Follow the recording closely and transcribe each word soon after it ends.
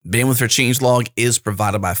Bandwidth for Changelog is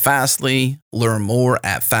provided by Fastly. Learn more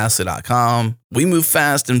at fastly.com. We move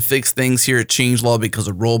fast and fix things here at Changelog because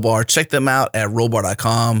of Rollbar. Check them out at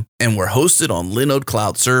rollbar.com. And we're hosted on Linode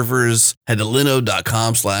Cloud servers. Head to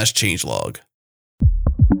linode.com/changelog.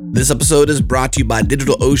 This episode is brought to you by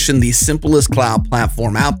DigitalOcean, the simplest cloud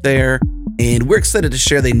platform out there. And we're excited to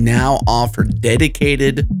share they now offer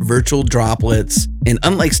dedicated virtual droplets. And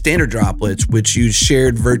unlike standard droplets, which use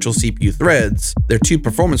shared virtual CPU threads, their two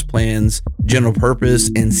performance plans, general purpose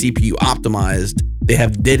and CPU optimized, they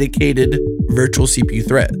have dedicated virtual CPU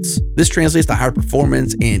threads. This translates to higher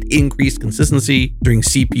performance and increased consistency during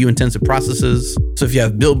CPU intensive processes. So if you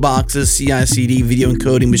have build boxes, CI/CD, video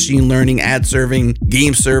encoding, machine learning, ad serving,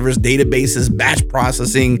 game servers, databases, batch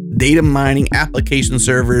processing, data mining, application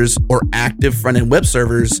servers, or active front-end web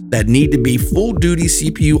servers that need to be full duty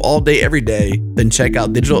CPU all day, every day, then check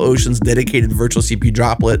out DigitalOcean's dedicated virtual CPU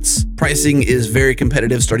droplets. Pricing is very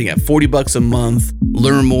competitive, starting at $40 a month.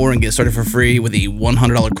 Learn more and get started for free with a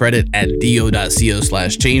 $100 credit at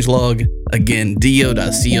do.co/changelog. Again,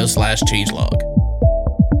 do.co/changelog.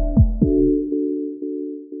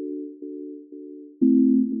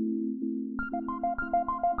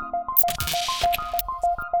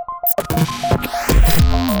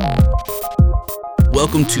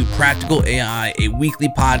 Welcome to Practical AI, a weekly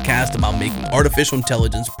podcast about making artificial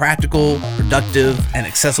intelligence practical, productive, and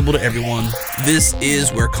accessible to everyone. This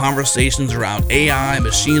is where conversations around AI,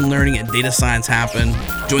 machine learning, and data science happen.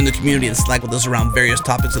 Join the community and Slack with us around various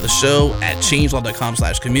topics of the show at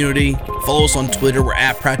changelog.com/community. Follow us on Twitter. We're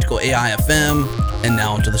at Practical AI FM. And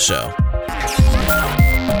now onto the show.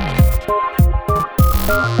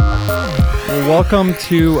 Welcome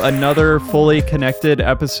to another fully connected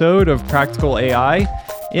episode of Practical AI.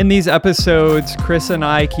 In these episodes, Chris and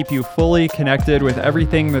I keep you fully connected with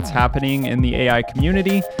everything that's happening in the AI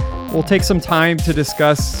community. We'll take some time to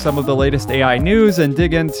discuss some of the latest AI news and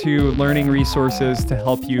dig into learning resources to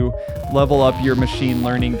help you level up your machine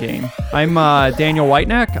learning game. I'm Daniel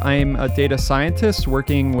Whitenack. I'm a data scientist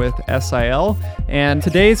working with SIL, and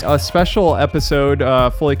today's a special episode,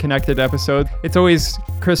 fully connected episode. It's always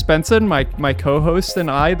Chris Benson, my co-host, and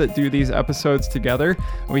I that do these episodes together.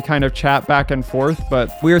 We kind of chat back and forth, but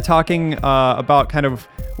we were talking about kind of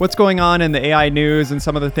what's going on in the AI news and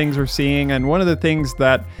some of the things we're seeing. And one of the things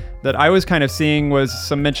that I was kind of seeing was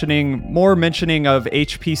some more mentioning of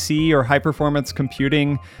HPC or high performance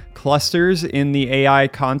computing clusters in the AI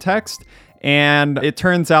context. And it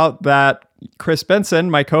turns out that Chris Benson,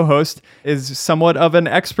 my co-host, is somewhat of an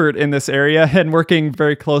expert in this area and working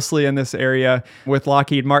very closely in this area with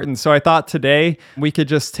Lockheed Martin. So I thought today we could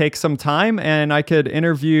just take some time and I could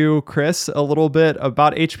interview Chris a little bit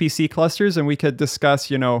about HPC clusters, and we could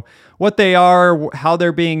discuss, what they are, how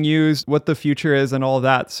they're being used, what the future is, and all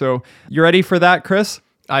that. So you ready for that, Chris?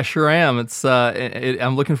 I sure am.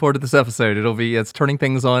 I'm looking forward to this episode. It's turning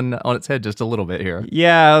things on its head just a little bit here.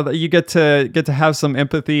 Yeah, you get to have some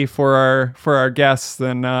empathy for our guests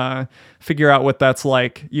and figure out what that's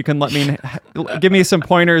like. You can give me some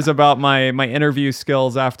pointers about my interview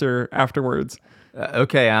skills afterwards.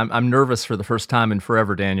 Okay, I'm nervous for the first time in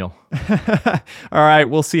forever, Daniel. All right,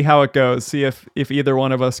 we'll see how it goes. See if either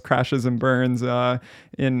one of us crashes and burns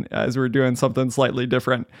as we're doing something slightly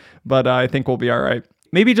different. But I think we'll be all right.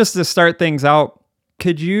 Maybe just to start things out,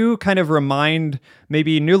 could you kind of remind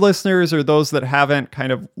maybe new listeners or those that haven't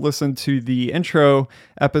kind of listened to the intro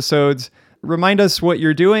episodes, remind us what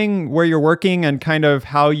you're doing, where you're working, and kind of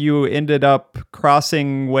how you ended up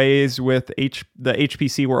crossing ways with the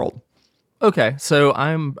HPC world? Okay, so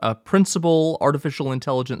I'm a principal artificial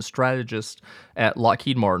intelligence strategist at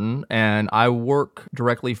Lockheed Martin, and I work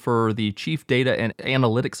directly for the chief data and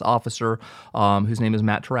analytics officer, whose name is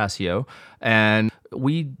Matt Tarasio. And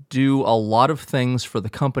we do a lot of things for the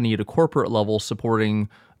company at a corporate level supporting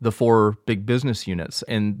the four big business units,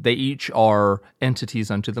 and they each are entities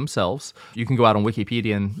unto themselves. You can go out on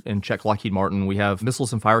Wikipedia and check Lockheed Martin. We have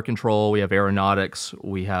missiles and fire control, we have aeronautics,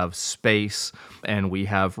 we have space, and we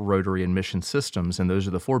have rotary and mission systems, and those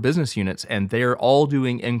are the four business units, and they're all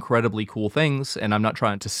doing incredibly cool things, and I'm not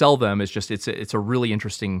trying to sell them, it's just it's a really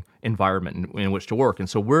interesting environment in which to work, and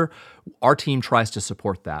so our team tries to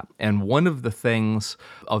support that. And one of the things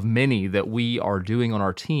of many that we are doing on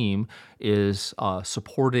our team is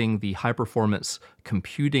supporting the high-performance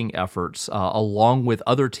computing efforts along with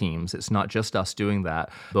other teams. It's not just us doing that,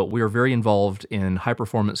 but we are very involved in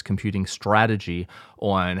high-performance computing strategy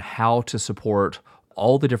on how to support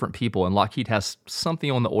all the different people. And Lockheed has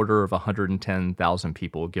something on the order of 110,000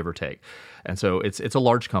 people, give or take. And so it's a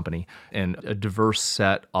large company and a diverse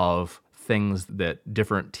set of things that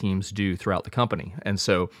different teams do throughout the company. And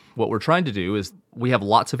so what we're trying to do is we have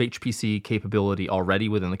lots of HPC capability already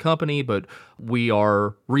within the company, but we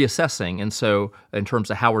are reassessing. And so in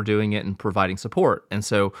terms of how we're doing it and providing support. And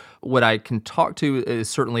so what I can talk to is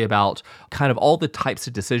certainly about kind of all the types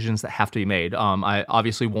of decisions that have to be made. I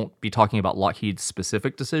obviously won't be talking about Lockheed's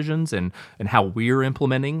specific decisions and how we're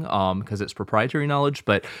implementing because it's proprietary knowledge,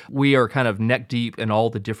 but we are kind of neck deep in all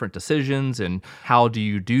the different decisions and how do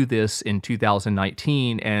you do this in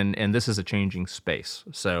 2019, and this is a changing space.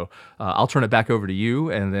 So I'll turn it back over to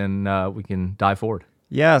you, and then we can dive forward.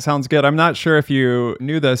 Yeah, sounds good. I'm not sure if you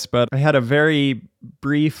knew this, but I had a very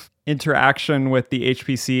brief interaction with the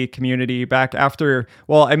HPC community back after,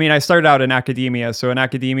 well, I mean, I started out in academia. So in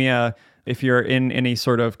academia, if you're in any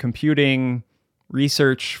sort of computing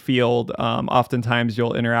research field, oftentimes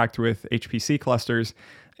you'll interact with HPC clusters.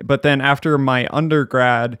 But then after my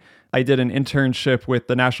undergrad, I did an internship with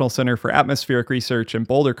the National Center for Atmospheric Research in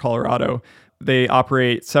Boulder, Colorado. They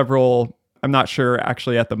operate several, I'm not sure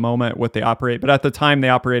actually at the moment what they operate, but at the time they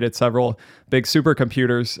operated several big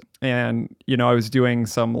supercomputers. And, you know, I was doing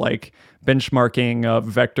some like benchmarking of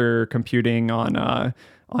vector computing on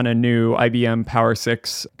a new IBM Power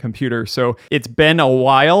 6 computer. So it's been a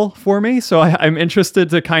while for me. So I'm interested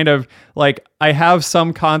to kind of like, I have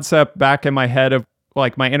some concept back in my head of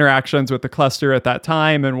like my interactions with the cluster at that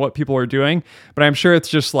time and what people were doing, but I'm sure it's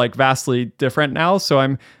just like vastly different now. So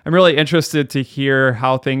I'm really interested to hear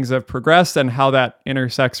how things have progressed and how that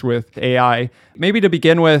intersects with AI. Maybe to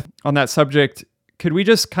begin with on that subject, could we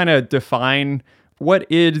just kind of define what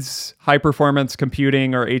is high performance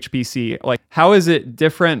computing or HPC? Like, how is it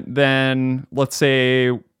different than, let's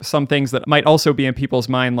say, some things that might also be in people's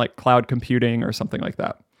mind, like cloud computing or something like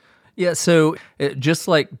that? Yeah, so just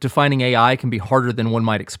like defining AI can be harder than one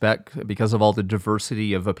might expect because of all the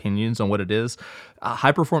diversity of opinions on what it is.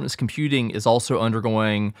 High-performance computing is also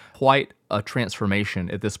undergoing quite a transformation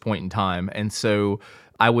at this point in time. And so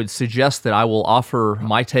I would suggest that I will offer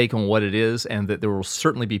my take on what it is, and that there will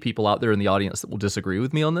certainly be people out there in the audience that will disagree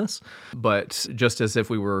with me on this, but just as if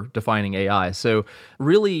we were defining AI. So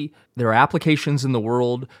really, there are applications in the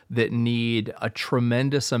world that need a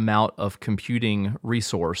tremendous amount of computing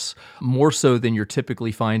resource, more so than you're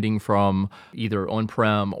typically finding from either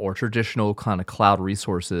on-prem or traditional kind of cloud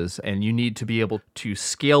resources. And you need to be able to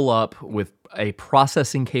scale up with a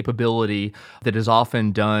processing capability that is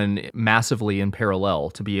often done massively in parallel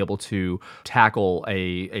to be able to tackle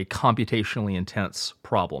a computationally intense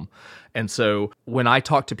problem. And so when I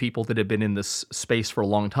talk to people that have been in this space for a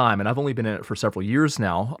long time, and I've only been in it for several years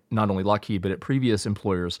now, not only Lockheed, but at previous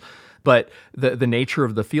employers, but the nature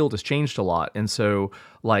of the field has changed a lot. And so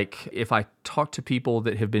like if I talk to people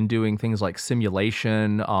that have been doing things like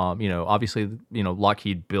simulation, obviously,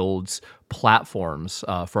 Lockheed builds platforms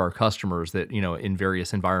for our customers that, in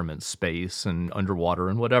various environments, space and underwater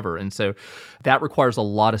and whatever. And so that requires a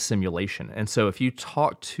lot of simulation. And so if you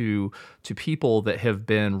talk to people that have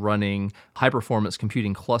been running high-performance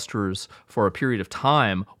computing clusters for a period of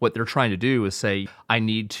time, what they're trying to do is say, I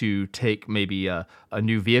need to take maybe a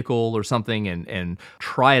new vehicle or something and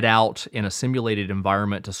try it out in a simulated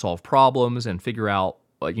environment to solve problems and figure out,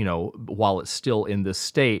 while it's still in this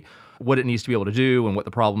state, what it needs to be able to do and what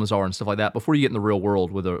the problems are and stuff like that before you get in the real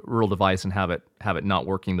world with a real device and have it not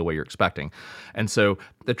working the way you're expecting. And so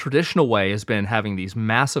the traditional way has been having these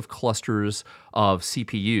massive clusters of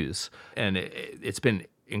CPUs, and it's been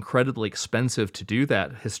incredibly expensive to do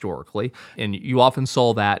that historically. And you often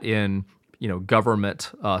saw that in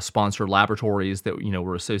government sponsored laboratories that,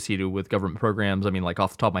 were associated with government programs. I mean, like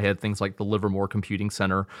off the top of my head, things like the Livermore Computing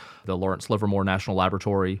Center, the Lawrence Livermore National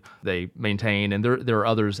Laboratory, they maintain, and there are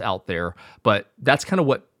others out there. But that's kind of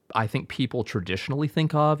what I think people traditionally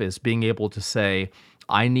think of as being able to say,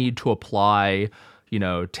 I need to apply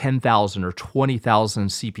 10,000 or 20,000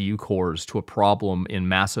 CPU cores to a problem in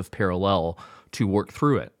massive parallel to work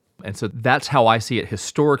through it. And so that's how I see it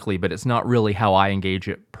historically, but it's not really how I engage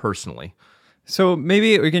it personally. So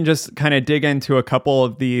maybe we can just kind of dig into a couple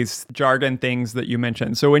of these jargon things that you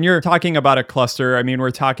mentioned. So when you're talking about a cluster, I mean,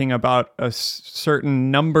 we're talking about a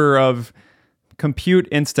certain number of compute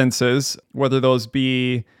instances, whether those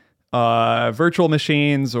be virtual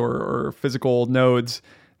machines or physical nodes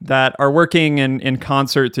that are working in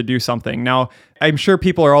concert to do something. Now, I'm sure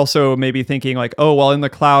people are also maybe thinking like, oh, well, in the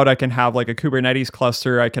cloud, I can have like a Kubernetes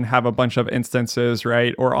cluster. I can have a bunch of instances,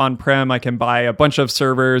 right? Or on-prem, I can buy a bunch of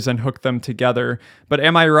servers and hook them together. But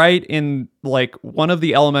am I right in like one of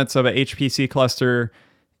the elements of a HPC cluster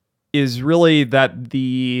is really that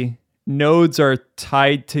the nodes are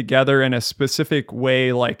tied together in a specific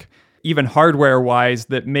way, like even hardware-wise,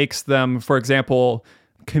 that makes them, for example,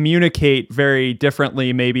 communicate very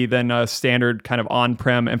differently maybe than a standard kind of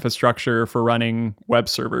on-prem infrastructure for running web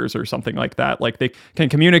servers or something like that. Like they can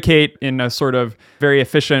communicate in a sort of very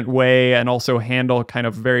efficient way and also handle kind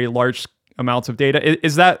of very large amounts of data.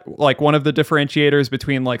 Is that like one of the differentiators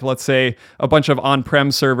between, like, let's say a bunch of on-prem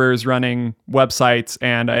servers running websites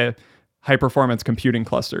and a high-performance computing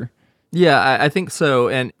cluster? Yeah, I think so.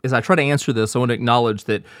 And as I try to answer this, I want to acknowledge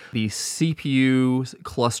that the CPU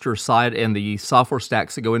cluster side and the software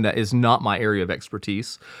stacks that go into that is not my area of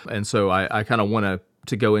expertise. And so I kind of want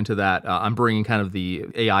to go into that. I'm bringing kind of the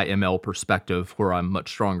AI ML perspective where I'm much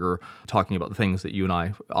stronger talking about the things that you and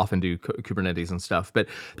I often do, Kubernetes and stuff. But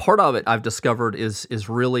part of it I've discovered is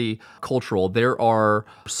really cultural. There are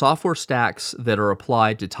software stacks that are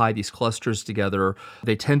applied to tie these clusters together.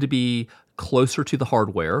 They tend to be closer to the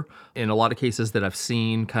hardware. In a lot of cases that I've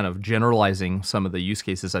seen, kind of generalizing some of the use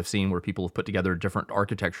cases I've seen where people have put together different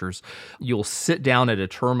architectures, you'll sit down at a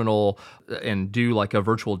terminal and do like a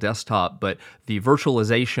virtual desktop, but the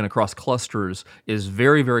virtualization across clusters is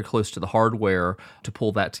very, very close to the hardware to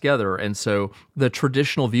pull that together. And so the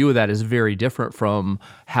traditional view of that is very different from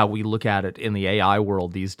how we look at it in the AI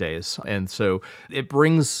world these days. And so it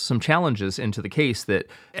brings some challenges into the case that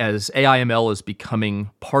as AI ML is becoming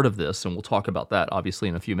part of this, and we'll talk about that obviously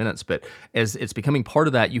in a few minutes, but as it's becoming part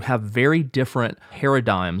of that, you have very different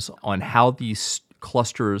paradigms on how these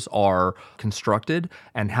clusters are constructed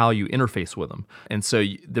and how you interface with them. And so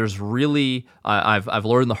there's really, I've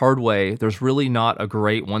learned the hard way, there's really not a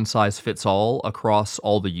great one size fits all across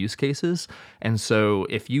all the use cases. And so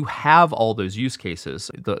if you have all those use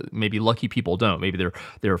cases, maybe lucky people don't. Maybe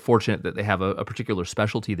they're fortunate that they have a particular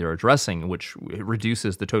specialty they're addressing, which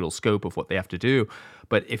reduces the total scope of what they have to do.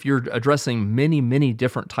 But if you're addressing many, many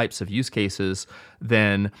different types of use cases,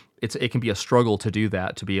 then it can be a struggle to do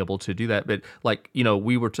that, to be able to do that. But like,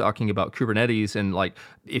 we were talking about Kubernetes, and like,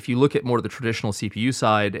 if you look at more of the traditional CPU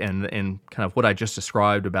side and kind of what I just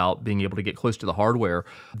described about being able to get close to the hardware,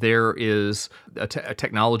 there is a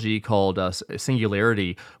technology called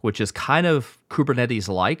Singularity, which is kind of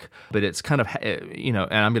Kubernetes-like, but it's kind of,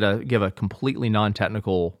 and I'm going to give a completely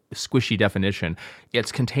non-technical, squishy definition.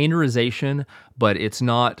 It's containerization, but it's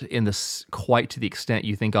not in this quite to the extent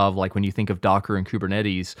you think of, like when you think of Docker and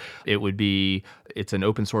Kubernetes, it's an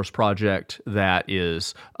open source project that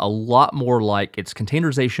is a lot more like, it's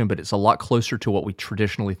containerization, but it's a lot closer to what we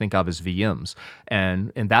traditionally think of as VMs.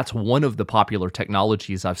 And that's one of the popular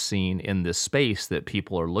technologies I've seen in this space that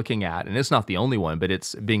people are looking at. And it's not the only one, but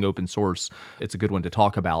it's being open source. It's a good one to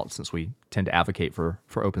talk about since we tend to advocate for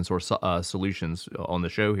open source solutions on the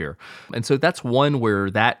show here. And so that's one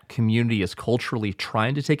where that community is culturally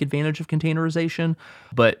trying to take advantage of containerization,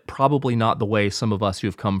 but probably not the way some of us who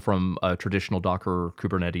have come from traditional Docker or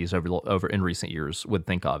Kubernetes over in recent years would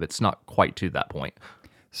think of. It's not quite to that point.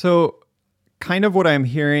 So kind of what I'm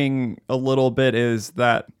hearing a little bit is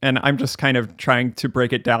that, and I'm just kind of trying to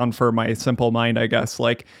break it down for my simple mind, I guess.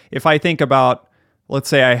 Like if I think about, let's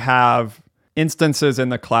say I have instances in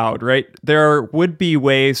the cloud, right? There would be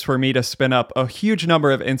ways for me to spin up a huge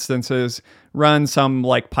number of instances, run some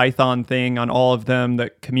like Python thing on all of them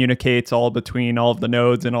that communicates all between all of the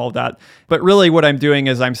nodes and all of that. But really what I'm doing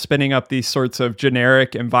is I'm spinning up these sorts of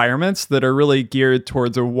generic environments that are really geared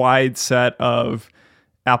towards a wide set of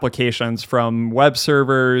applications, from web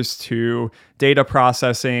servers to data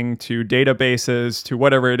processing to databases to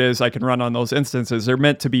whatever it is I can run on those instances. They're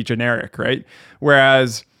meant to be generic, right?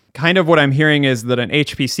 Whereas kind of what I'm hearing is that an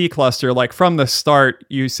HPC cluster, like from the start,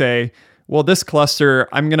 you say, well, this cluster,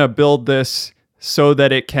 I'm going to build this so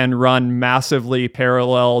that it can run massively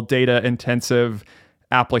parallel data intensive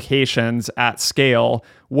applications at scale.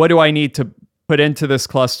 What do I need to put into this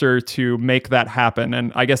cluster to make that happen?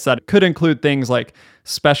 And I guess that could include things like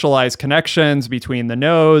specialized connections between the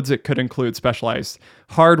nodes. It could include specialized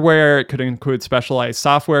hardware. It could include specialized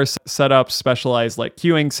software setups, specialized like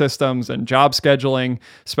queuing systems and job scheduling,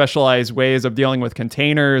 specialized ways of dealing with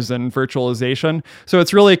containers and virtualization. So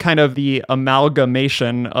it's really kind of the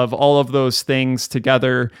amalgamation of all of those things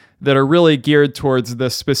together that are really geared towards the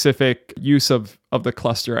specific use of the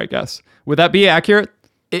cluster, I guess. Would that be accurate?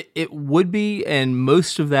 It would be, and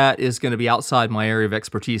most of that is going to be outside my area of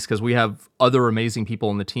expertise because we have other amazing people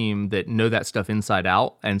on the team that know that stuff inside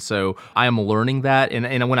out. And so I am learning that.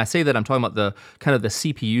 And when I say that, I'm talking about the kind of the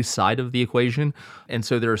CPU side of the equation. And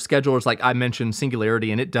so there are schedulers, like I mentioned,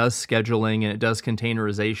 Singularity, and it does scheduling and it does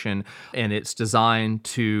containerization, and it's designed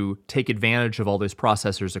to take advantage of all those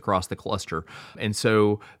processors across the cluster. And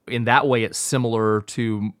so in that way, it's similar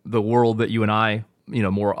to the world that you and I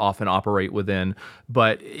more often operate within,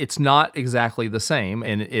 but it's not exactly the same.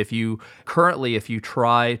 And if you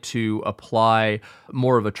try to apply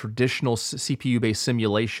more of a traditional CPU-based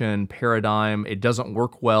simulation paradigm, it doesn't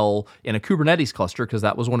work well in a Kubernetes cluster, because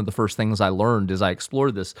that was one of the first things I learned as I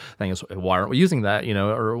explored this thing is, why aren't we using that,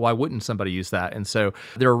 or why wouldn't somebody use that? And so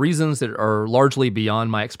there are reasons that are largely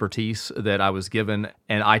beyond my expertise that I was given,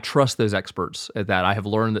 and I trust those experts at that. I have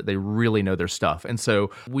learned that they really know their stuff. And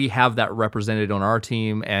so we have that represented on our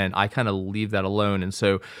team, and I kind of leave that alone. And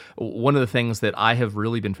so one of the things that I have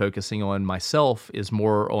really been focusing on myself is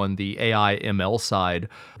more on the AI ML side,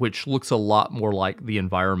 which looks a lot more like the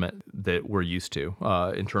environment that we're used to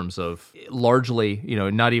in terms of largely,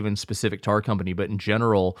 not even specific to our company, but in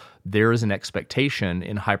general, there is an expectation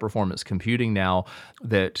in high performance computing now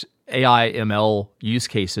that AI ML use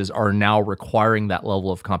cases are now requiring that level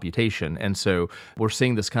of computation. And so we're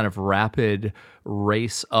seeing this kind of rapid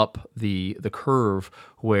race up the curve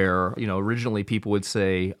where, originally people would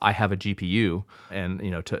say, I have a GPU and,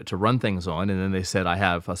 to run things on. And then they said, I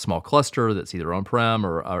have a small cluster that's either on-prem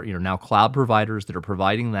or now cloud providers that are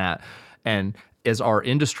providing that. And as our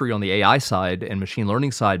industry on the AI side and machine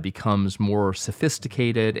learning side becomes more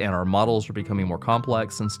sophisticated and our models are becoming more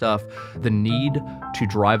complex and stuff, the need to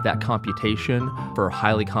drive that computation for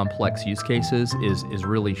highly complex use cases is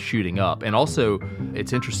really shooting up. And also,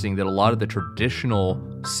 it's interesting that a lot of the traditional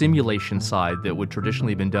simulation side that would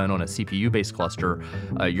traditionally have been done on a CPU-based cluster,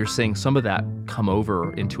 you're seeing some of that come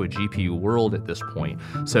over into a GPU world at this point.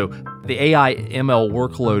 So the AI ML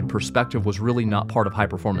workload perspective was really not part of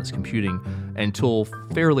high-performance computing until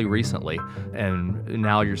fairly recently. And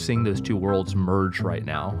now you're seeing those two worlds merge right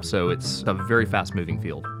now. So it's a very fast-moving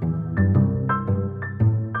field.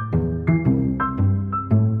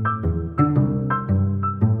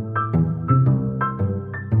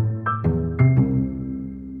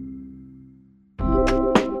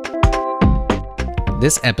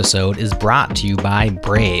 This episode is brought to you by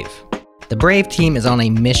Brave. The Brave team is on a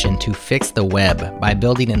mission to fix the web by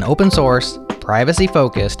building an open source,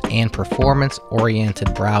 privacy-focused, and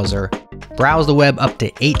performance-oriented browser. Browse the web up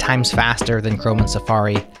to 8 times faster than Chrome and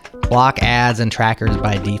Safari, block ads and trackers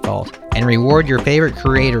by default, and reward your favorite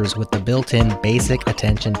creators with the built-in Basic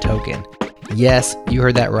Attention Token. Yes, you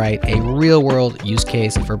heard that right, a real-world use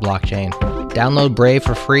case for blockchain. Download Brave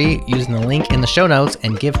for free using the link in the show notes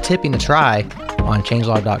and give tipping a try on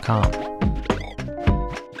changelog.com.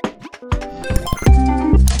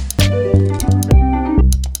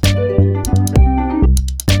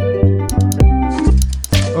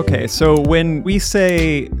 Okay, so when we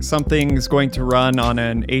say something's going to run on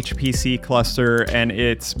an HPC cluster and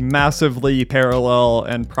it's massively parallel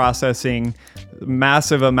and processing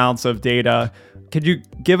massive amounts of data, could you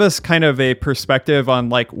give us kind of a perspective on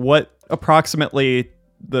what approximately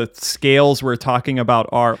the scales we're talking about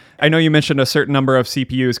are? I know you mentioned a certain number of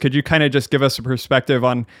CPUs. Could you kind of just give us a perspective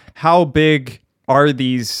on how big are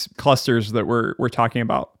these clusters that we're talking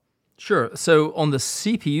about? Sure. So on the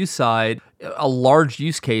CPU side, a large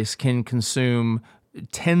use case can consume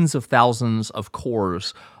tens of thousands of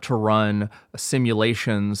cores to run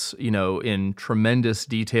simulations, in tremendous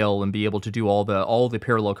detail and be able to do all the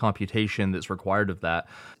parallel computation that's required of that.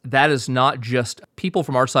 That is not just people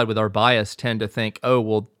from our side with our bias tend to think, oh,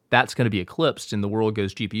 well, that's going to be eclipsed and the world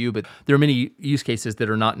goes GPU. But there are many use cases that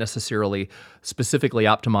are not necessarily specifically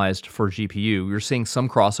optimized for GPU. You're seeing some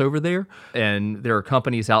crossover there. And there are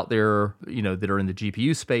companies out there, that are in the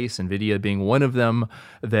GPU space, NVIDIA being one of them,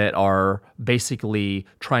 that are basically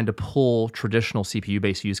trying to pull traditional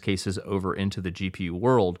CPU-based use cases over into the GPU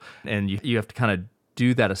world. And you have to kind of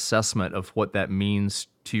do that assessment of what that means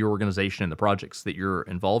to your organization and the projects that you're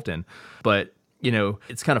involved in. But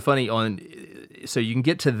it's kind of funny so you can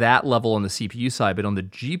get to that level on the CPU side, but on the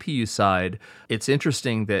GPU side, it's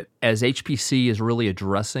interesting that as HPC is really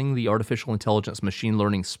addressing the artificial intelligence machine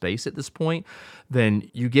learning space at this point, then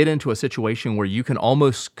you get into a situation where you can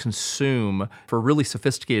almost consume, for really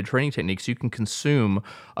sophisticated training techniques, you can consume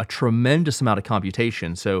a tremendous amount of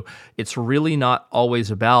computation. So it's really not always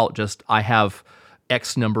about just, I have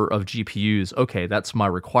X number of GPUs. Okay, that's my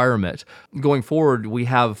requirement. Going forward, we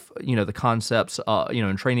have, the concepts,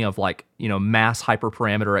 in training of mass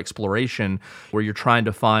hyperparameter exploration, where you're trying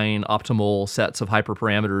to find optimal sets of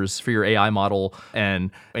hyperparameters for your AI model,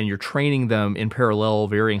 and you're training them in parallel,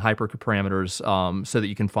 varying hyperparameters, so that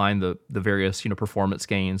you can find the various, performance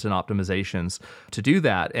gains and optimizations to do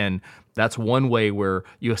that. And that's one way where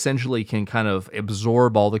you essentially can kind of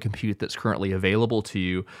absorb all the compute that's currently available to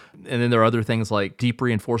you. And then there are other things like deep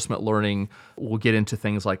reinforcement learning. We'll get into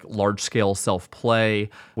things like large-scale self-play,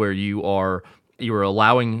 where you are you're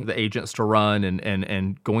allowing the agents to run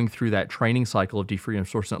and going through that training cycle of deep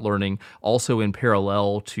reinforcement learning also in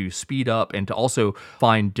parallel to speed up and to also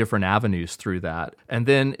find different avenues through that. And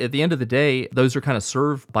then at the end of the day, those are kind of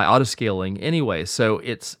served by autoscaling anyway. So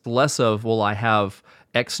it's less of, well, I have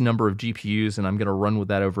X number of GPUs and I'm going to run with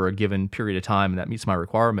that over a given period of time and that meets my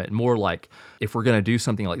requirement. More like, if we're going to do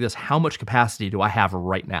something like this, how much capacity do I have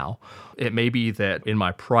right now? It may be that in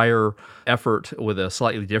my prior effort with a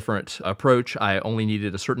slightly different approach, I only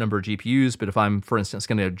needed a certain number of GPUs, but if I'm, for instance,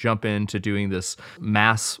 going to jump into doing this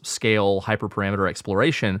mass scale hyperparameter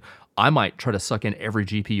exploration, I might try to suck in every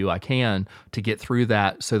GPU I can to get through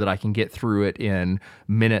that so that I can get through it in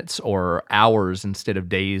minutes or hours instead of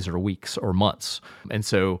days or weeks or months. And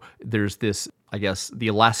so there's this, I guess, the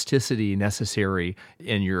elasticity necessary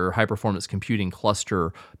in your high-performance computing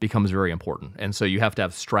cluster becomes very important. And so you have to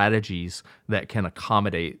have strategies that can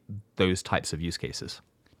accommodate those types of use cases.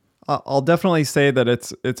 I'll definitely say that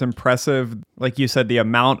it's impressive, like you said, the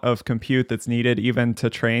amount of compute that's needed even to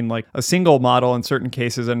train like a single model in certain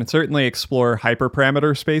cases, and certainly explore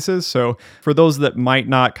hyperparameter spaces. So for those that might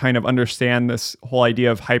not kind of understand this whole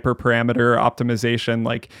idea of hyperparameter optimization,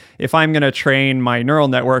 like if I'm going to train my neural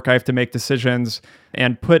network, I have to make decisions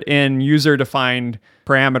and put in user-defined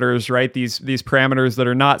parameters, right? These parameters that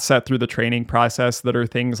are not set through the training process, that are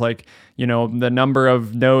things like, you know, the number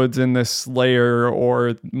of nodes in this layer,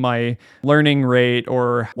 or my learning rate,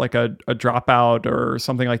 or like a dropout or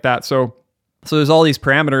something like that. So there's all these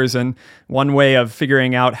parameters, and one way of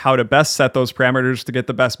figuring out how to best set those parameters to get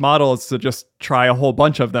the best model is to just try a whole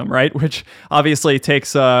bunch of them, right? Which obviously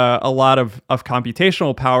takes a lot of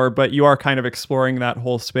computational power, but you are kind of exploring that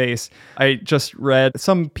whole space. I just read,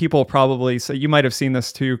 some people probably, so you might have seen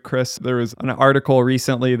this too, Chris, there was an article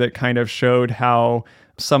recently that kind of showed how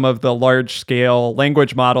some of the large scale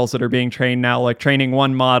language models that are being trained now, like training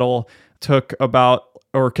one model took about,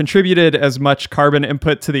 or contributed as much carbon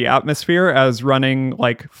input to the atmosphere as running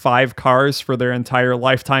like 5 cars for their entire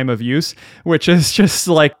lifetime of use, which is just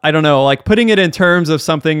like, I don't know, like putting it in terms of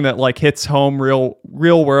something that like hits home real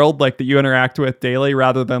world, like that you interact with daily,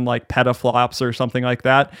 rather than like petaflops or something like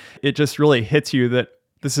that. It just really hits you that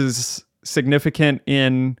this is significant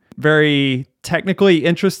in very technically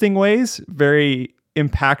interesting ways, very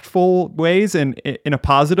impactful ways, and in a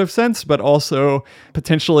positive sense, but also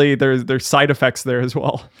potentially there's side effects there as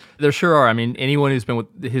well. There sure are. I mean, anyone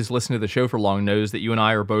who's listened to the show for long knows that you and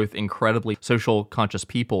I are both incredibly social conscious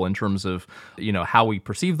people in terms of, you know, how we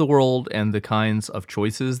perceive the world and the kinds of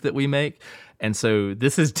choices that we make. And so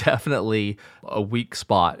this is definitely a weak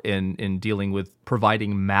spot in dealing with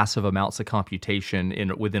providing massive amounts of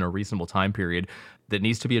computation within a reasonable time period that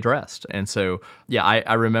needs to be addressed. And so, yeah,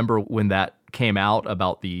 I remember when that came out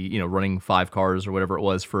about the, you know, running 5 cars or whatever it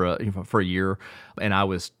was for a year, and I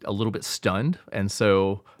was a little bit stunned. And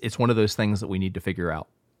so it's one of those things that we need to figure out.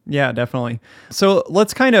 Yeah, definitely. So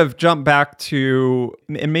let's kind of jump back to,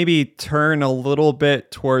 and maybe turn a little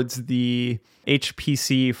bit towards the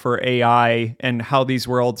HPC for AI and how these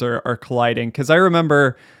worlds are colliding. Because I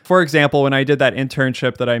remember, for example, when I did that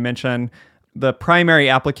internship that I mentioned, the primary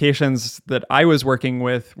applications that I was working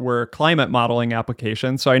with were climate modeling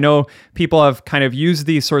applications. So I know people have kind of used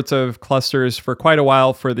these sorts of clusters for quite a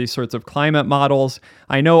while for these sorts of climate models.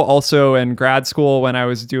 I know also in grad school when I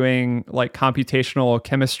was doing like computational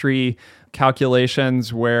chemistry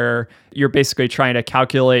calculations, where you're basically trying to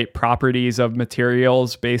calculate properties of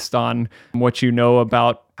materials based on what you know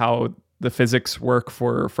about how the physics work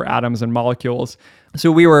for atoms and molecules. So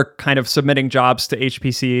we were kind of submitting jobs to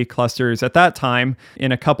HPC clusters at that time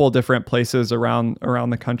in a couple different places around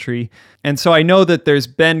the country. And so I know that there's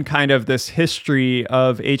been kind of this history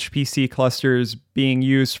of HPC clusters being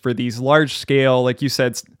used for these large scale, like you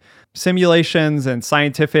said, simulations and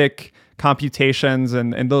scientific computations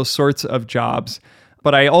and those sorts of jobs.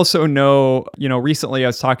 But I also know, you know, recently I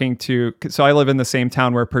was talking to, so I live in the same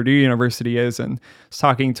town where Purdue University is, and I was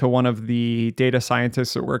talking to one of the data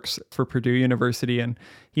scientists that works for Purdue University, and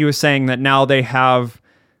he was saying that now they have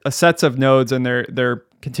a sets of nodes and they're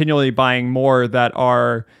continually buying more that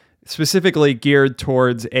are specifically geared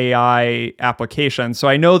towards AI applications. So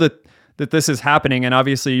I know that this is happening, and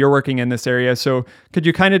obviously you're working in this area. So could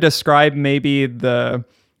you kind of describe maybe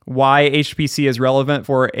why HPC is relevant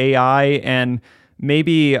for AI, and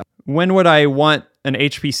maybe when would I want an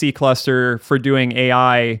HPC cluster for doing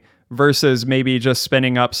AI versus maybe just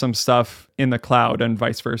spinning up some stuff in the cloud and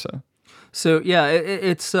vice versa? So yeah,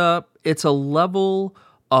 it's a level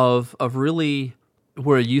of really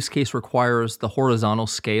where a use case requires the horizontal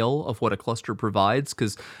scale of what a cluster provides,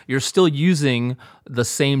 because you're still using the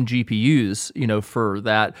same GPUs, for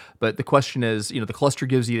that. But the question is, the cluster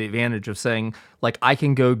gives you the advantage of saying, like, I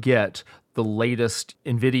can go get the latest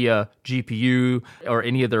NVIDIA GPU or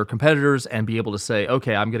any of their competitors and be able to say,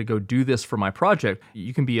 okay, I'm going to go do this for my project.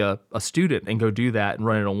 You can be a student and go do that and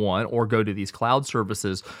run it on one, or go to these cloud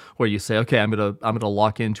services where you say, okay, I'm going to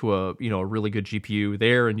lock into a really good GPU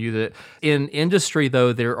there and use it. In industry,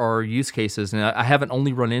 though, there are use cases, and I haven't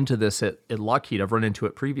only run into this at Lockheed. I've run into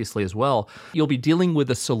it previously as well. You'll be dealing with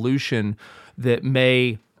a solution that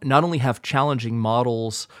may not only have challenging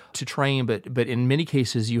models to train, but in many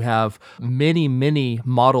cases you have many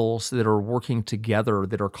models that are working together,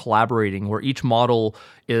 that are collaborating, where each model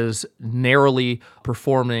is narrowly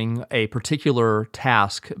performing a particular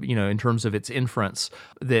task, in terms of its inference,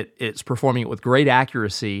 that it's performing it with great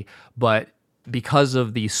accuracy, but because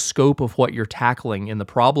of the scope of what you're tackling in the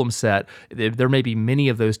problem set, there may be many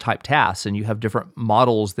of those type tasks, and you have different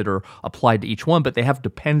models that are applied to each one, but they have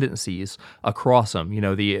dependencies across them.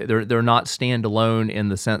 They're not standalone in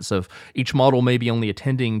the sense of each model may be only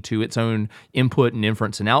attending to its own input and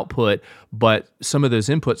inference and output, but some of those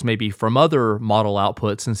inputs may be from other model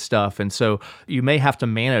outputs and stuff. And so you may have to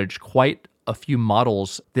manage quite a few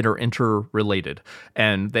models that are interrelated,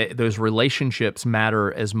 and those relationships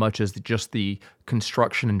matter as much as just the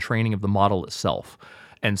construction and training of the model itself.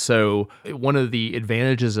 And so one of the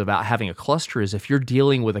advantages about having a cluster is if you're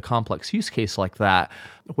dealing with a complex use case like that,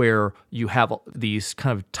 where you have these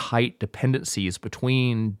kind of tight dependencies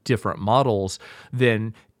between different models,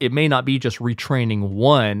 then it may not be just retraining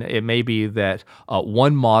one. It may be that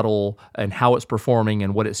one model and how it's performing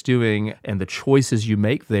and what it's doing and the choices you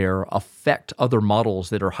make there affect other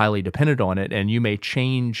models that are highly dependent on it. And you may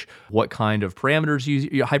change what kind of parameters,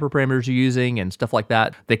 hyperparameters you're using and stuff like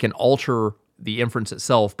that. They can alter the inference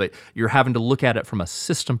itself, but you're having to look at it from a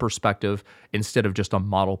system perspective instead of just a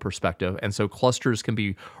model perspective. And so clusters can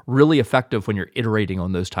be really effective when you're iterating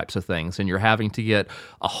on those types of things, and you're having to get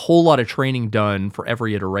a whole lot of training done for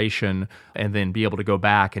every iteration and then be able to go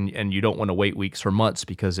back, and you don't want to wait weeks or months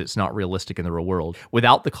because it's not realistic in the real world.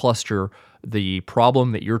 Without the cluster, the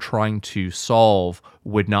problem that you're trying to solve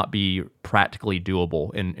would not be practically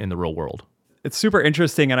doable in the real world. It's super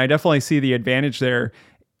interesting, and I definitely see the advantage there.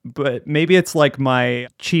 But maybe it's like my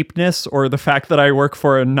cheapness or the fact that I work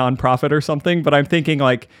for a nonprofit or something. But I'm thinking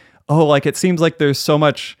like, it seems like there's so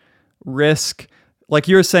much risk. Like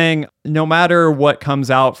you're saying, no matter what comes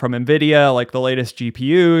out from NVIDIA, like the latest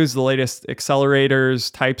GPUs, the latest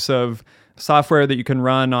accelerators, types of software that you can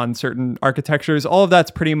run on certain architectures, all of that's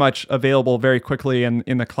pretty much available very quickly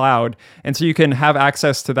in the cloud. And so you can have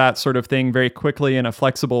access to that sort of thing very quickly in a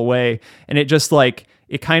flexible way. And it just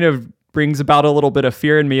it kind of brings about a little bit of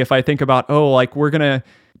fear in me if I think about, we're going to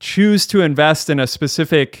choose to invest in a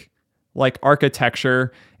specific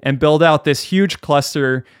architecture and build out this huge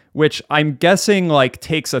cluster, which I'm guessing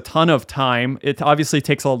takes a ton of time. It obviously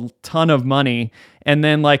takes a ton of money. And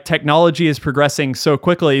then technology is progressing so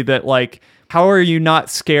quickly that how are you not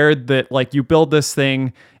scared that you build this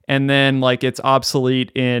thing and then it's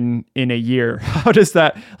obsolete in a year? How does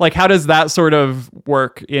that sort of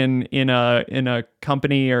work in a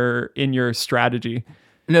company or in your strategy?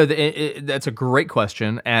 No, that's a great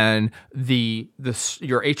question, and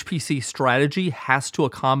your HPC strategy has to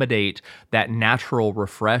accommodate that natural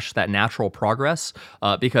refresh, that natural progress,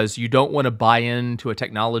 because you don't want to buy into a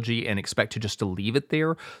technology and expect to leave it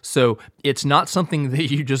there. So it's not something that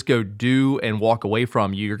you just go do and walk away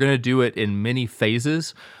from. You're going to do it in many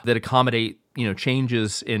phases that accommodate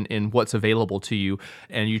changes in what's available to you,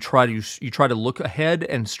 and you try to look ahead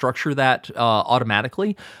and structure that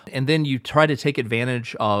automatically, and then you try to take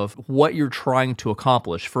advantage of what you're trying to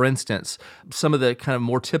accomplish. For instance, some of the kind of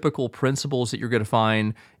more typical principles that you're going to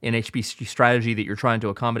find in HPC strategy that you're trying to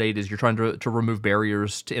accommodate is you're trying to remove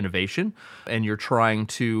barriers to innovation, and you're trying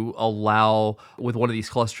to allow, with one of these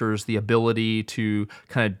clusters, the ability to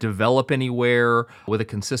kind of develop anywhere with a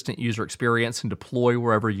consistent user experience and deploy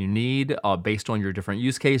wherever you need based on your different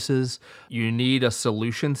use cases. You need a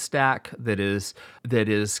solution stack that is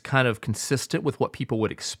kind of consistent with what people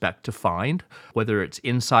would expect to find, whether it's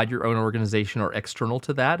inside your own organization or external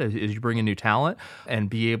to that as you bring in new talent, and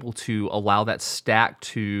be able to allow that stack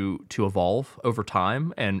to evolve over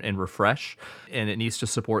time and refresh. And it needs to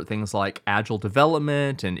support things like agile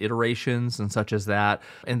development and iterations and such as that.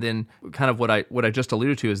 And then kind of what I just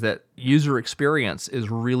alluded to is that user experience is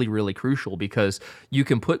really, really crucial, because you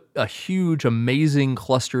can put a huge, amazing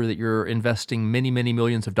cluster that you're investing many, many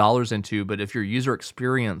millions of dollars into, but if your user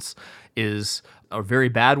experience is a very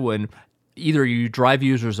bad one, either you drive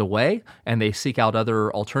users away and they seek out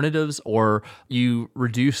other alternatives, or you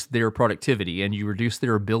reduce their productivity and you reduce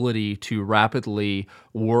their ability to rapidly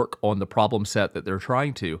work on the problem set that they're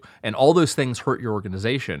trying to. And all those things hurt your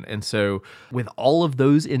organization. And so with all of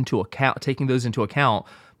those into account, taking those into account,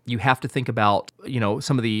 you have to think about,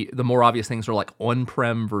 some of the more obvious things are like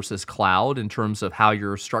on-prem versus cloud in terms of how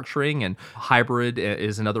you're structuring, and hybrid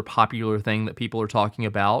is another popular thing that people are talking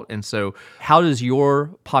about. And so how does your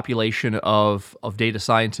population of data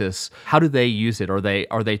scientists, how do they use it? Are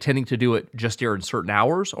they tending to do it just during certain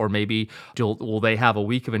hours, or maybe will they have a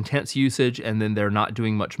week of intense usage and then they're not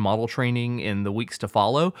doing much model training in the weeks to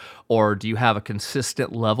follow? Or do you have a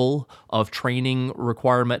consistent level of training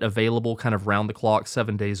requirement available kind of round the clock,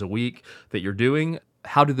 7 days a week that you're doing?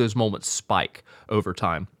 How do those moments spike over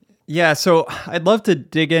time? Yeah, so I'd love to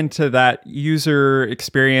dig into that user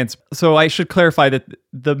experience. So I should clarify that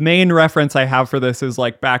the main reference I have for this is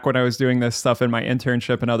like back when I was doing this stuff in my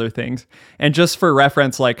internship and other things. And just for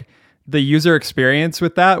reference, like the user experience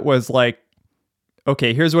with that was like,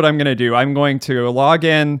 okay, here's what I'm going to do. I'm going to log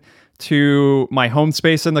in to my home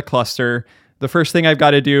space in the cluster. The first thing I've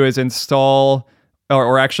got to do is install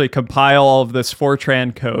or actually compile all of this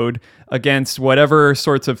Fortran code against whatever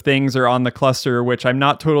sorts of things are on the cluster, which I'm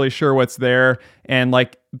not totally sure what's there. And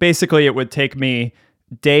like, basically it would take me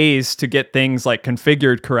days to get things like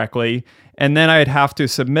configured correctly. And then I'd have to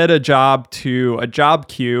submit a job to a job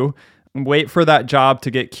queue, wait for that job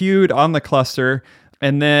to get queued on the cluster.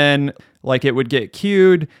 And then like it would get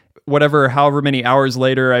queued, however many hours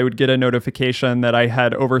later, I would get a notification that I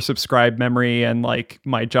had oversubscribed memory and like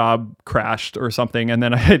my job crashed or something. And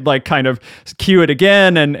then I'd like kind of queue it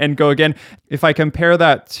again and go again. If I compare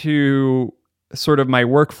that to sort of my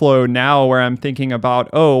workflow now, where I'm thinking about,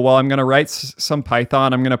 I'm going to write some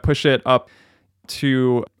Python, I'm going to push it up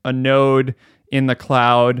to a node in the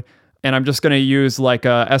cloud, and I'm just going to use like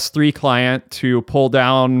a S3 client to pull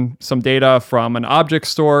down some data from an object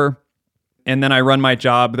store. And then I run my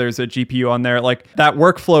job, there's a GPU on there. Like that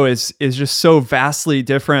workflow is just so vastly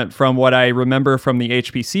different from what I remember from the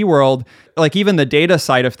HPC world. Like even the data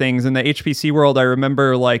side of things in the HPC world, I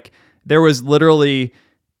remember like there was literally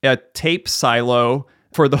a tape silo.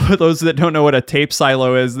 For those that don't know what a tape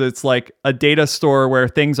silo is, it's like a data store where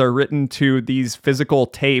things are written to these physical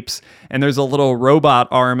tapes, and there's a little robot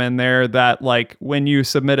arm in there that like when you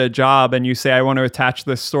submit a job and you say, I want to attach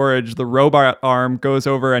this storage, the robot arm goes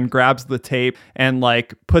over and grabs the tape and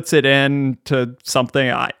like puts it into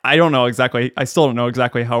something. I don't know exactly. I still don't know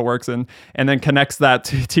exactly how it works, and then connects that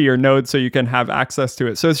to your node so you can have access to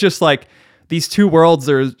it. So it's just like these two worlds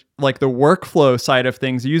are like the workflow side of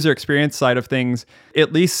things, user experience side of things,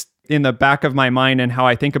 at least in the back of my mind and how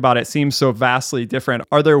I think about it, seems so vastly different.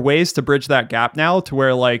 Are there ways to bridge that gap now to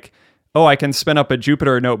where like, I can spin up a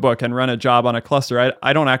Jupyter notebook and run a job on a cluster?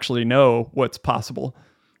 I don't actually know what's possible.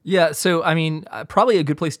 Yeah, so I mean, probably a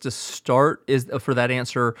good place to start is for that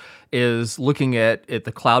answer is looking at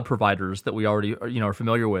the cloud providers that we already are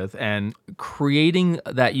familiar with, and creating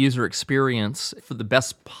that user experience for the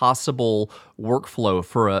best possible workflow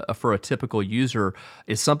for a typical user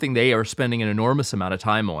is something they are spending an enormous amount of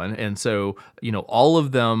time on. And so all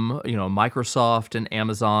of them, Microsoft and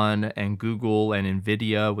Amazon and Google and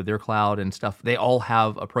Nvidia with their cloud and stuff, they all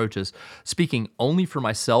have approaches. Speaking only for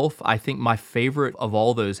myself, I think my favorite of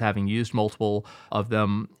all those, having used multiple of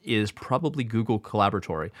them, is probably Google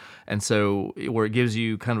Collaboratory. And so where it gives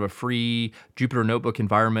you kind of a free Jupyter Notebook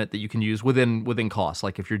environment that you can use within cost,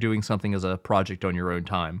 like if you're doing something as a project on your own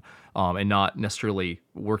time, and not necessarily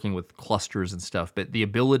working with clusters and stuff, but the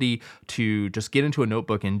ability to just get into a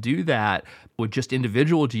notebook and do that with just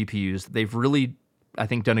individual GPUs, they've really, I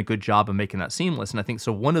think, done a good job of making that seamless. And I think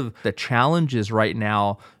so one of the challenges right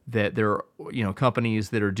now that there are, companies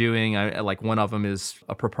that are doing, like one of them is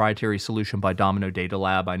a proprietary solution by Domino Data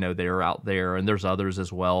Lab. I know they're out there, and there's others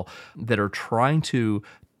as well that are trying to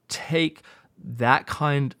take that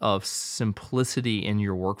kind of simplicity in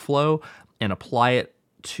your workflow and apply it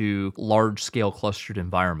to large-scale clustered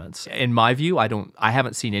environments. In my view, I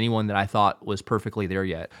haven't seen anyone that I thought was perfectly there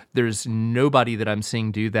yet. There's nobody that I'm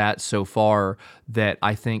seeing do that so far that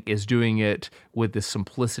I think is doing it with the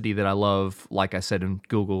simplicity that I love, like I said, in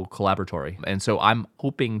Google Collaboratory. And so I'm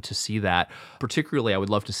hoping to see that. Particularly, I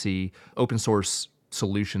would love to see open source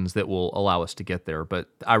solutions that will allow us to get there. But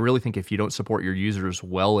I really think if you don't support your users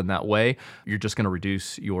well in that way, you're just going to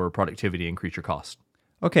reduce your productivity and increase your cost.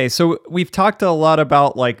 Okay, so we've talked a lot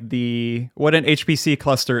about like what an HPC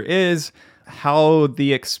cluster is, how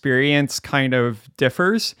the experience kind of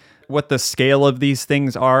differs. what the scale of these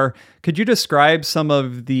things are. Could you describe some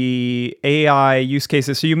of the AI use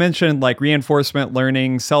cases? So you mentioned like reinforcement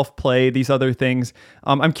learning, self-play, these other things.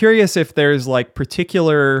 I'm curious if there's like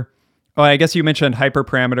particular, I guess you mentioned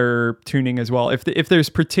hyperparameter tuning as well. If there's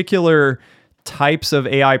particular types of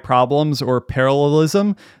AI problems or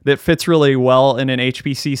parallelism that fits really well in an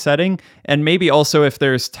HPC setting, and maybe also if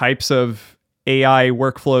there's types of AI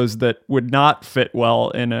workflows that would not fit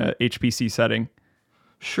well in a HPC setting.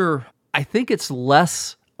 Sure. I think it's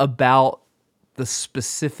less about the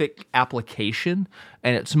specific application,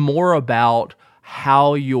 and it's more about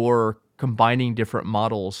how you're combining different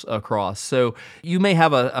models across. So you may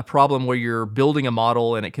have a problem where you're building a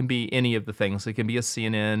model, and it can be any of the things. It can be a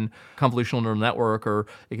CNN convolutional neural network, or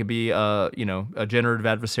it can be a generative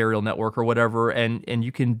adversarial network or whatever, and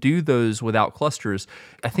you can do those without clusters.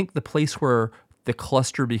 I think the place where the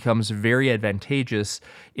cluster becomes very advantageous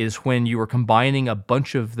is when you are combining a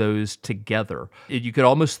bunch of those together. You could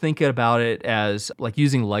almost think about it as like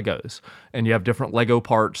using Legos, and you have different Lego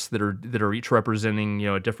parts that are each representing,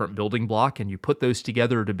 a different building block, and you put those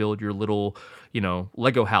together to build your little,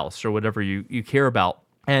 Lego house or whatever you care about.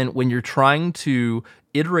 And when you're trying to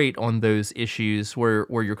iterate on those issues where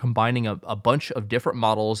you're combining a bunch of different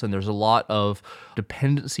models and there's a lot of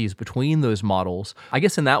dependencies between those models, I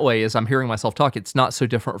guess in that way, as I'm hearing myself talk, it's not so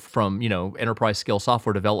different from, enterprise scale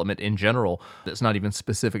software development in general. That's not even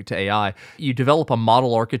specific to AI. You develop a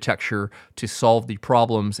model architecture to solve the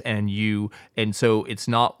problems, and so it's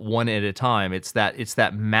not one at a time. It's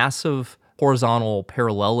that massive horizontal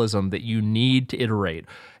parallelism that you need to iterate.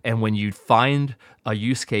 And when you find a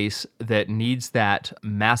use case that needs that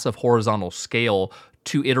massive horizontal scale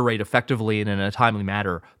to iterate effectively and in a timely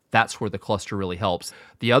manner, that's where the cluster really helps.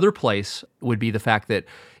 The other place would be the fact that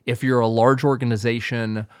if you're a large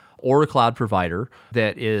organization or a cloud provider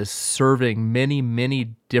that is serving many,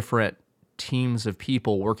 many different teams of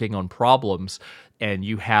people working on problems, and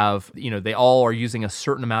you have, they all are using a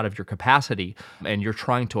certain amount of your capacity, and you're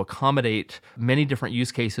trying to accommodate many different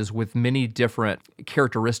use cases with many different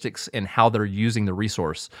characteristics in how they're using the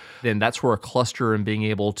resource, then that's where a cluster and being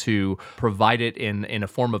able to provide it in a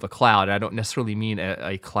form of a cloud. I don't necessarily mean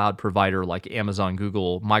a cloud provider like Amazon,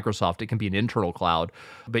 Google, Microsoft. It can be an internal cloud,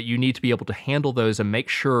 but you need to be able to handle those and make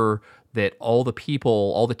sure that all the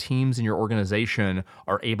people, all the teams in your organization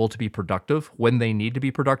are able to be productive when they need to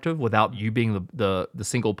be productive without you being the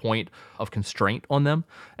single point of constraint on them.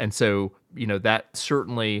 And so, that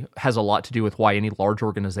certainly has a lot to do with why any large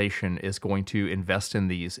organization is going to invest in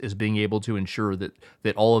these, is being able to ensure that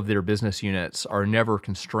all of their business units are never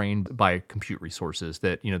constrained by compute resources,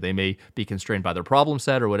 that, they may be constrained by their problem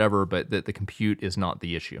set or whatever, but that the compute is not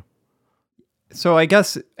the issue. So I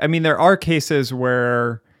guess, there are cases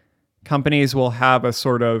where companies will have a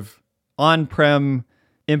sort of on-prem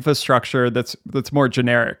infrastructure that's more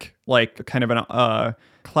generic, like kind of a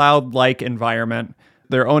cloud-like environment,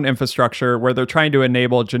 their own infrastructure where they're trying to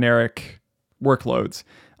enable generic workloads.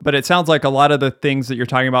 But it sounds like a lot of the things that you're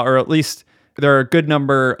talking about, or at least there are a good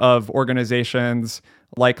number of organizations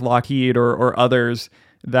like Lockheed or others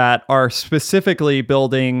that are specifically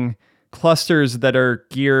building clusters that are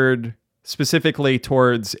geared specifically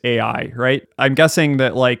towards AI, right? I'm guessing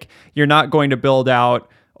that you're not going to build out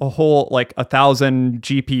a whole 1,000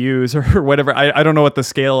 GPUs or whatever. I don't know what the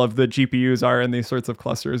scale of the GPUs are in these sorts of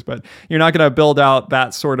clusters, but you're not going to build out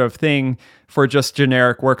that sort of thing for just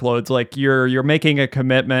generic workloads. You're making a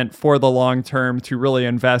commitment for the long term to really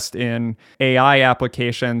invest in AI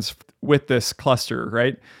applications with this cluster,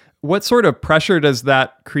 right? What sort of pressure does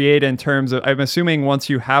that create in terms of, I'm assuming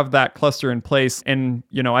once you have that cluster in place, and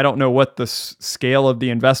I don't know what the scale of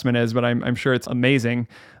the investment is, but I'm sure it's amazing.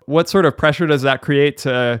 What sort of pressure does that create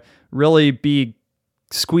to really be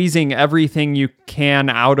squeezing everything you can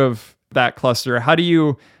out of that cluster? How do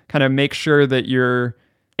you kind of make sure that your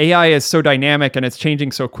AI is so dynamic and it's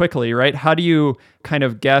changing so quickly, right? How do you kind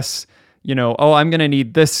of guess, I'm going to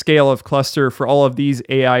need this scale of cluster for all of these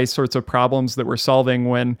AI sorts of problems that we're solving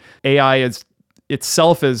when AI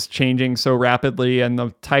itself is changing so rapidly and the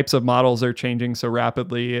types of models are changing so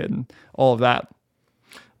rapidly and all of that?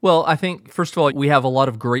 Well, I think, first of all, we have a lot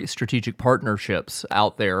of great strategic partnerships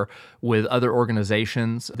out there with other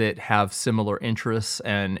organizations that have similar interests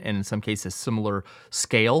and in some cases similar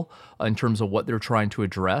scale in terms of what they're trying to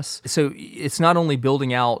address. So it's not only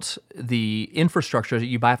building out the infrastructure,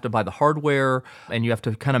 you have to buy the hardware and you have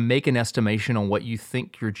to kind of make an estimation on what you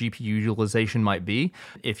think your GPU utilization might be.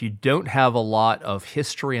 If you don't have a lot of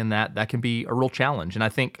history in that, that can be a real challenge. And I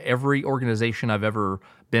think every organization I've ever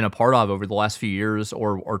been a part of over the last few years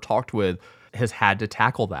or talked with has had to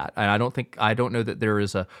tackle that. And I don't know that there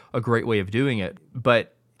is a great way of doing it.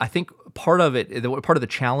 But I think part of the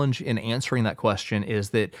challenge in answering that question is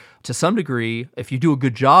that to some degree, if you do a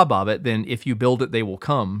good job of it, then if you build it, they will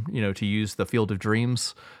come, to use the Field of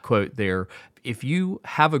Dreams quote there. If you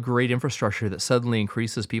have a great infrastructure that suddenly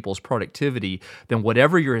increases people's productivity, then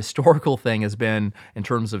whatever your historical thing has been in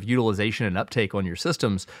terms of utilization and uptake on your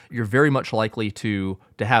systems, you're very much likely to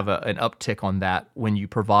have an uptick on that when you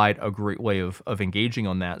provide a great way of engaging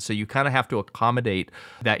on that. So you kind of have to accommodate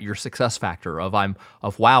that your success factor of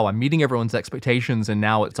wow, I'm meeting everyone's expectations and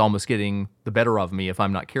now it's almost getting the better of me if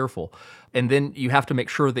I'm not careful. And then you have to make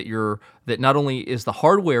sure that not only is the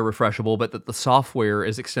hardware refreshable, but that the software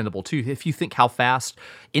is extendable too. If you think how fast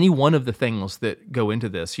any one of the things that go into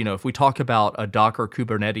this, if we talk about a Docker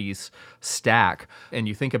Kubernetes stack and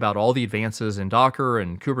you think about all the advances in Docker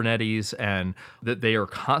and Kubernetes and that they are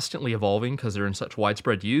constantly evolving because they're in such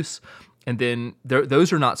widespread use, and then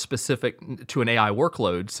those are not specific to an AI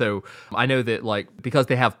workload. So I know that because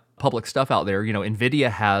they have public stuff out there,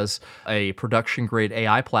 NVIDIA has a production grade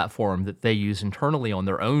AI platform that they use internally on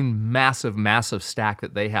their own massive, massive stack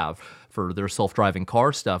that they have for their self-driving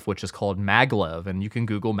car stuff, which is called maglev. And you can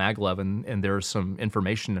Google maglev and there's some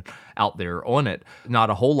information out there on it. Not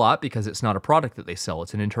a whole lot because it's not a product that they sell.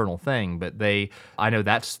 It's an internal thing. But I know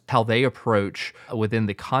that's how they approach within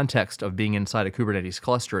the context of being inside a Kubernetes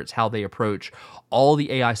cluster. It's how they approach all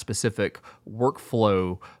the AI-specific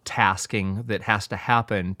workflow tasking that has to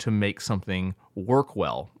happen to make something work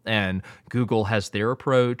well. And Google has their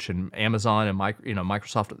approach, and Amazon and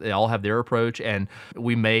Microsoft, they all have their approach. And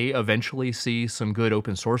we may eventually see some good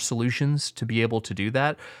open source solutions to be able to do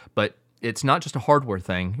that. But it's not just a hardware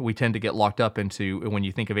thing. We tend to get locked up into when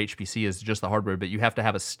you think of HPC as just the hardware, but you have to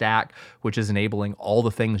have a stack which is enabling all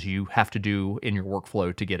the things you have to do in your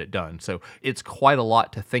workflow to get it done. So it's quite a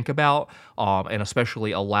lot to think about, and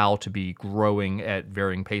especially allow to be growing at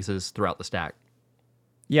varying paces throughout the stack.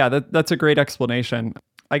 Yeah, that's a great explanation.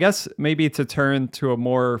 I guess maybe to turn to a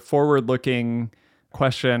more forward-looking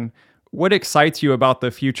question, what excites you about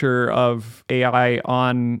the future of AI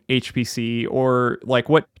on HPC? Or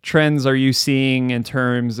what trends are you seeing in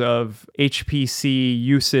terms of HPC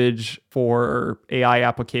usage for AI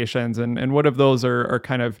applications? And what of those are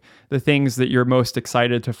kind of the things that you're most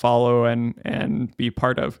excited to follow and be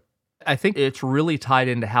part of? I think it's really tied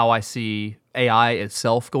into how I see AI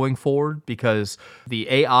itself going forward, because the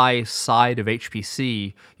AI side of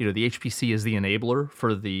HPC, the HPC is the enabler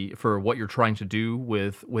for what you're trying to do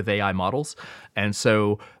with AI models. And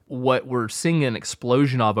so what we're seeing an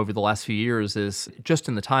explosion of over the last few years is just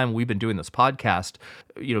in the time we've been doing this podcast,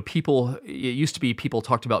 it used to be people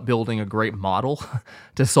talked about building a great model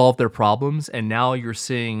to solve their problems. And now you're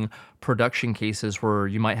seeing production cases where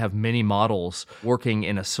you might have many models working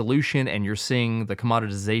in a solution, and you're seeing the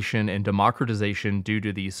commoditization and democratization due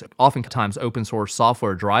to these oftentimes open source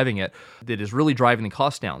software driving it that is really driving the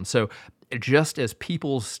cost down. So just as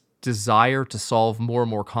people's desire to solve more and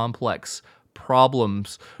more complex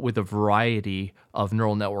problems with a variety of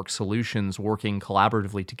neural network solutions working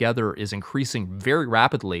collaboratively together is increasing very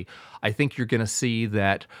rapidly, I think you're going to see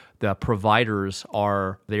that the providers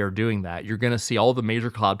are doing that. You're going to see all the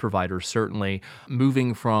major cloud providers certainly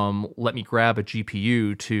moving from let me grab a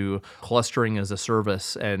GPU to clustering as a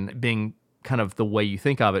service and being kind of the way you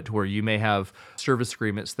think of it, to where you may have service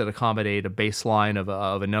agreements that accommodate a baseline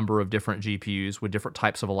of a number of different GPUs with different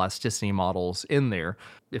types of elasticity models in there.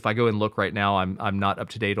 If I go and look right now, I'm not up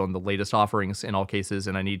to date on the latest offerings in all cases,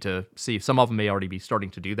 and I need to see if some of them may already be starting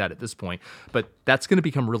to do that at this point. But that's going to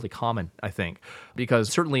become really common, I think, because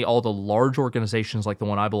certainly all the large organizations like the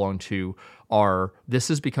one I belong to this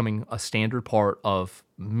is becoming a standard part of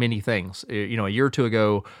many things. A year or two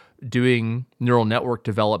ago, doing neural network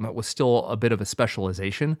development was still a bit of a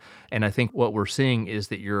specialization. And I think what we're seeing is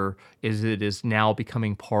that it is now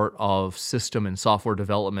becoming part of system and software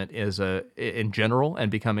development in general,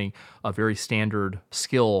 and becoming a very standard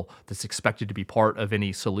skill that's expected to be part of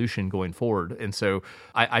any solution going forward. And so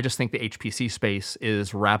I just think the HPC space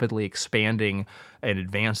is rapidly expanding and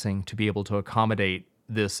advancing to be able to accommodate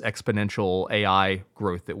this exponential AI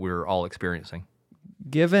growth that we're all experiencing.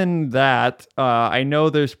 Given that, I know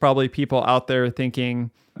there's probably people out there thinking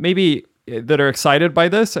maybe that are excited by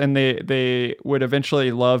this, and they would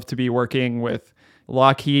eventually love to be working with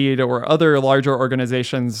Lockheed or other larger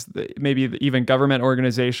organizations, maybe even government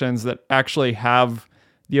organizations that actually have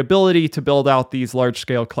the ability to build out these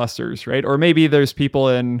large-scale clusters, right? Or maybe there's people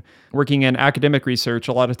working in academic research.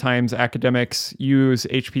 A lot of times academics use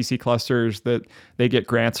HPC clusters that they get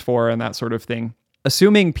grants for and that sort of thing.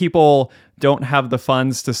 assuming people don't have the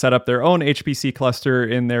funds to set up their own HPC cluster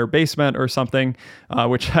in their basement or something,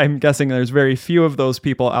 which I'm guessing there's very few of those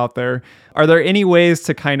people out there. Are there any ways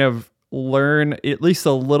to kind of learn at least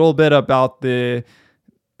a little bit about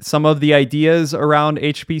some of the ideas around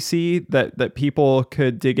HPC that people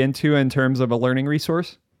could dig into in terms of a learning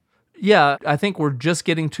resource? Yeah, I think we're just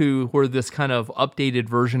getting to where this kind of updated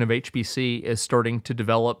version of HPC is starting to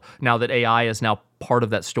develop now that AI is now part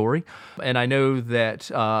of that story. And I know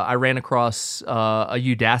that I ran across a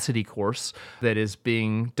Udacity course that is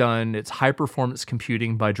being done. It's high performance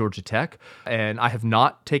computing by Georgia Tech. And I have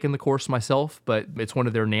not taken the course myself, but it's one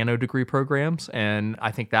of their nano degree programs. And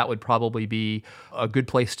I think that would probably be a good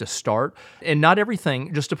place to start. And not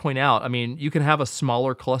everything, just to point out, I mean, you can have a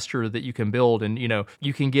smaller cluster that you can build and,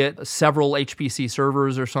 you can get several HPC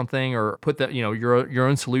servers or something, or put that, your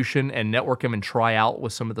own solution and network them and try out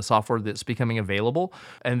with some of the software that's becoming available.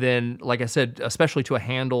 And then, like I said, especially to a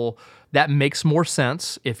handle, that makes more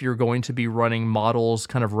sense if you're going to be running models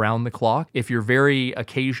kind of round the clock. If you're very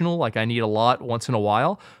occasional, like I need a lot once in a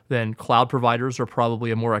while, then cloud providers are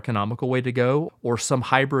probably a more economical way to go, or some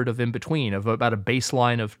hybrid of in between, of about a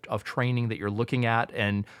baseline of training that you're looking at.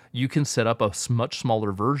 And you can set up a much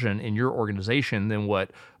smaller version in your organization than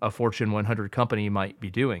what a Fortune 100 company might be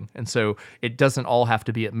doing. And so it doesn't all have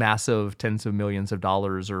to be at massive tens of millions of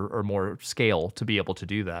dollars or more scale to be able to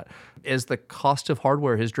do that. As the cost of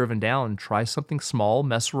hardware has driven down, try something small,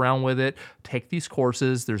 mess around with it, take these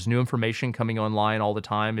courses. There's new information coming online all the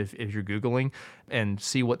time if you're Googling, and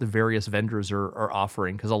see what the various vendors are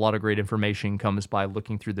offering, because a lot of great information comes by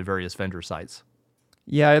looking through the various vendor sites.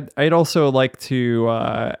 Yeah, I'd also like to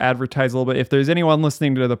advertise a little bit. If there's anyone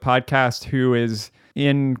listening to the podcast who is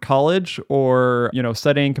in college or,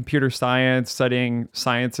 studying computer science, studying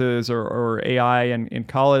sciences or AI in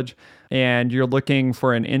college, and you're looking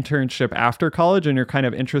for an internship after college and you're kind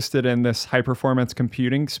of interested in this high performance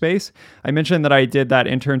computing space, I mentioned that I did that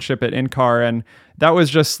internship at INCAR, and that was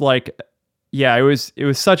just like, it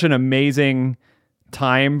was such an amazing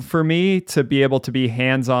time for me to be able to be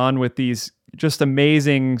hands-on with these just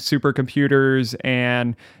amazing supercomputers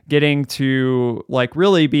and getting to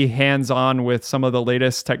really be hands-on with some of the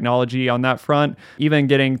latest technology on that front, even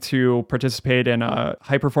getting to participate in a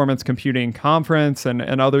high-performance computing conference and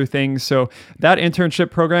other things. So that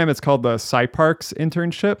internship program, it's called the SciParks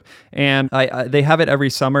internship, and they have it every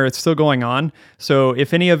summer. It's still going on. So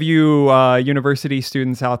if any of you university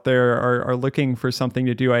students out there are looking for something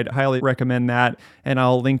to do, I'd highly recommend that, and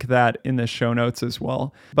I'll link that in the show notes as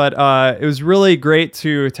well. But it was really great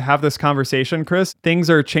to have this conversation, Chris. Things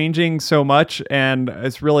are changing so much, and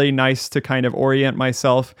it's really nice to kind of orient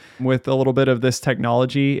myself with a little bit of this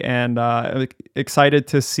technology, and I'm excited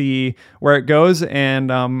to see where it goes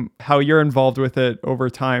and how you're involved with it over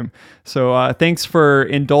time. So thanks for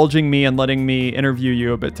indulging me and letting me interview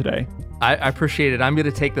you a bit today. I appreciate it. I'm going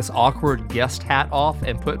to take this awkward guest hat off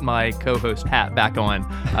and put my co-host hat back on,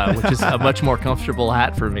 which is a much more comfortable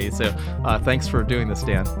hat for me. So thanks for doing this,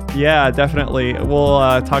 Dan. Yeah, definitely.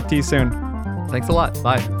 We'll talk to you soon. Thanks a lot.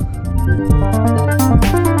 Bye.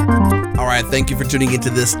 All right, thank you for tuning into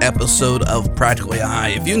this episode of Practical AI.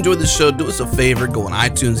 If you enjoyed the show, do us a favor, go on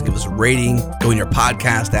iTunes, give us a rating, go in your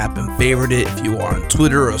podcast app and favorite it. If you are on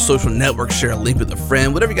Twitter or a social network, share a link with a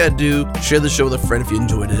friend. Whatever you got to do, share the show with a friend if you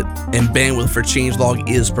enjoyed it. And bandwidth for changelog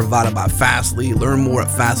is provided by Fastly. Learn more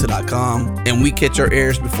at Fastly.com. And we catch our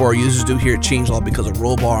errors before our users do here at Changelog because of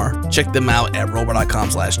Rollbar. Check them out at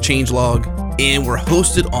rollbar.com/changelog. And we're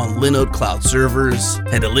hosted on Linode cloud servers.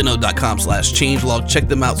 Head to linode.com/changelog. Check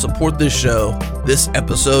them out. Support this show. This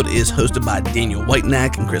episode is hosted by Daniel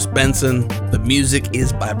Whitenack and Chris Benson. The music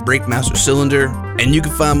is by Breakmaster Cylinder. And you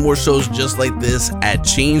can find more shows just like this at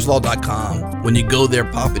changelog.com. When you go there,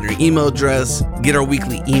 pop in your email address. Get our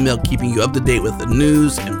weekly email keeping you up to date with the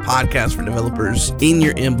news and podcasts for developers in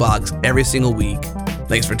your inbox every single week.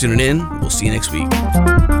 Thanks for tuning in. We'll see you next week.